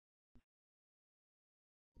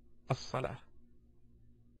as-salah.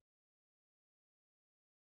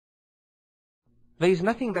 There is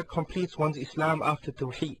nothing that completes one's Islam after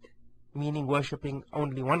Tawheed, meaning worshipping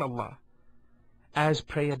only one Allah, as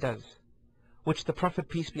prayer does, which the Prophet,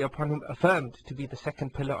 peace be upon him, affirmed to be the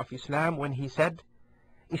second pillar of Islam when he said,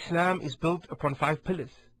 Islam is built upon 5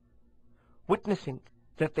 pillars, witnessing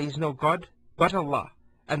that there is no God but Allah,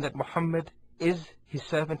 and that Muhammad is his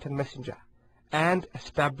servant and messenger, and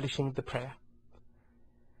establishing the prayer.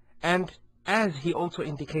 And as he also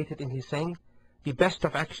indicated in his saying, the best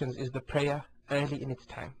of actions is the prayer early in its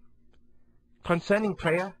time. Concerning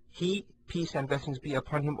prayer, he, peace and blessings be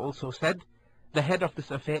upon him, also said, the head of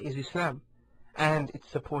this affair is Islam, and its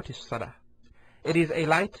support is Salah. It is a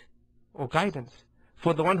light or guidance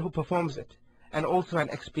for the one who performs it, and also an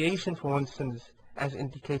expiation for one's sins, as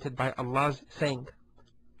indicated by Allah's saying,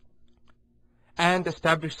 and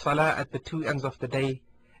establish Salah at the 2 ends of the day,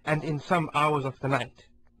 and in some hours of the night.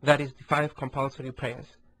 That is the 5 compulsory prayers.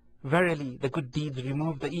 Verily, the good deeds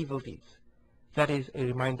remove the evil deeds. That is a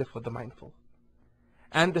reminder for the mindful.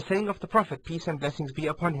 And the saying of the Prophet, peace and blessings be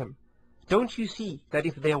upon him, don't you see that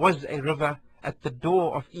if there was a river at the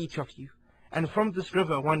door of each of you, and from this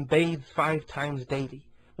river one bathes 5 times daily,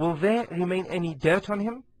 will there remain any dirt on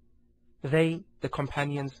him? They, the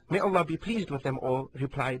companions, may Allah be pleased with them all,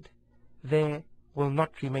 replied, there will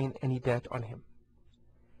not remain any dirt on him.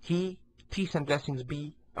 He, peace and blessings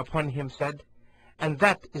be upon him, said, and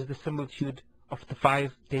that is the similitude of the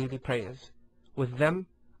 5 daily prayers. With them,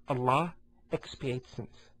 Allah expiates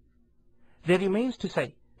sins. There remains to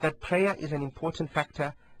say that prayer is an important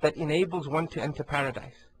factor that enables one to enter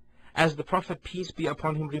paradise. As the Prophet, peace be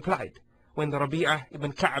upon him, replied, when the Rabi'ah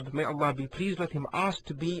ibn Ka'b, may Allah be pleased with him, asked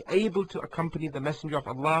to be able to accompany the Messenger of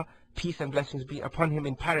Allah, peace and blessings be upon him,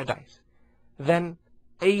 in paradise, then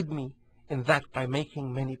aid me in that by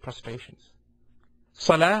making many prostrations.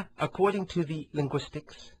 Salah, according to the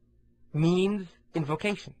linguistics, means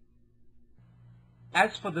invocation.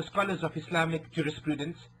 As for the scholars of Islamic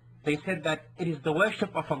jurisprudence, they said that it is the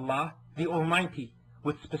worship of Allah, the Almighty,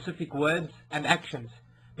 with specific words and actions,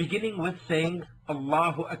 beginning with saying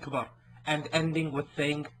Allahu Akbar and ending with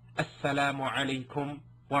saying Assalamu alaikum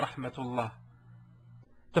wa rahmatullah.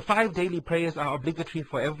 The 5 daily prayers are obligatory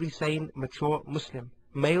for every sane, mature Muslim,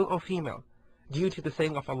 male or female, due to the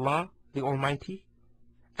saying of Allah, the Almighty,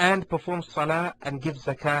 and performs salah and gives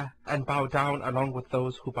zakah and bow down along with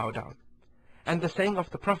those who bow down. And the saying of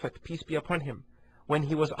the Prophet, peace be upon him, when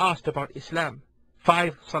he was asked about Islam,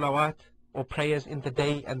 5 salawat or prayers in the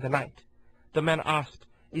day and the night. The man asked,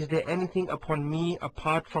 is there anything upon me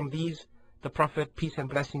apart from these? The Prophet, peace and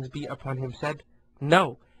blessings be upon him, said,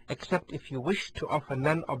 no, except if you wish to offer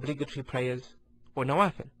non-obligatory prayers or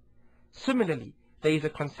nawafil. Similarly, there is a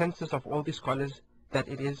consensus of all the scholars that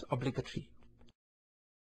it is obligatory.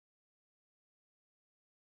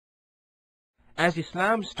 As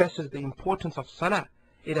Islam stresses the importance of salah,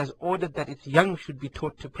 it has ordered that its young should be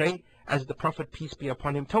taught to pray, as the Prophet, peace be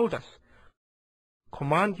upon him, told us,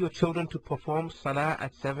 command your children to perform salah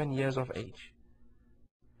at 7 years of age,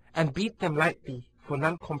 and beat them lightly for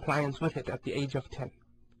non-compliance with it at the age of 10.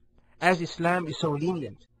 As Islam is so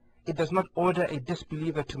lenient, it does not order a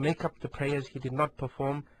disbeliever to make up the prayers he did not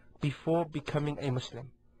perform before becoming a Muslim,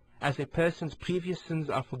 as a person's previous sins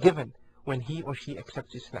are forgiven when he or she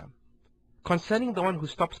accepts Islam. Concerning the one who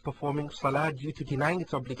stops performing salah due to denying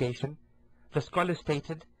its obligation, the scholar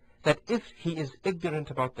stated that if he is ignorant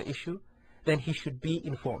about the issue, then he should be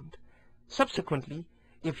informed. Subsequently,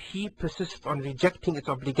 if he persists on rejecting its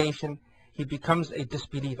obligation, he becomes a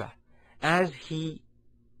disbeliever, as he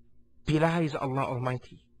belies Allah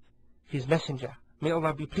Almighty, His Messenger, may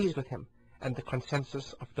Allah be pleased with him, and the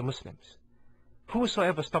consensus of the Muslims.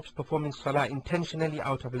 Whosoever stops performing salah intentionally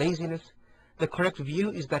out of laziness, the correct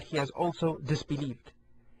view is that he has also disbelieved.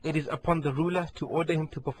 It is upon the ruler to order him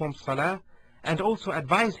to perform salah, and also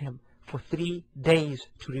advise him for 3 days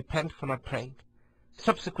to repent for not praying.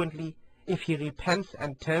 Subsequently, if he repents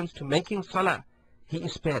and turns to making salah, he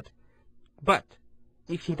is spared. But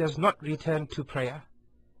if he does not return to prayer,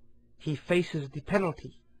 he faces the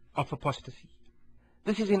penalty of apostasy.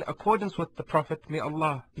 This is in accordance with the Prophet, may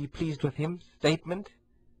Allah be pleased with him, statement,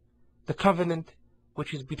 the covenant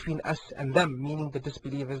which is between us and them, meaning the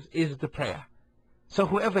disbelievers, is the prayer. So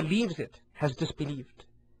whoever leaves it has disbelieved.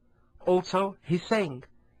 Also, his saying,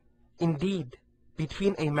 indeed,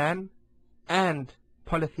 between a man and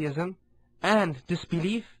polytheism and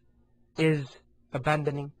disbelief is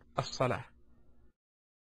abandoning as-salah.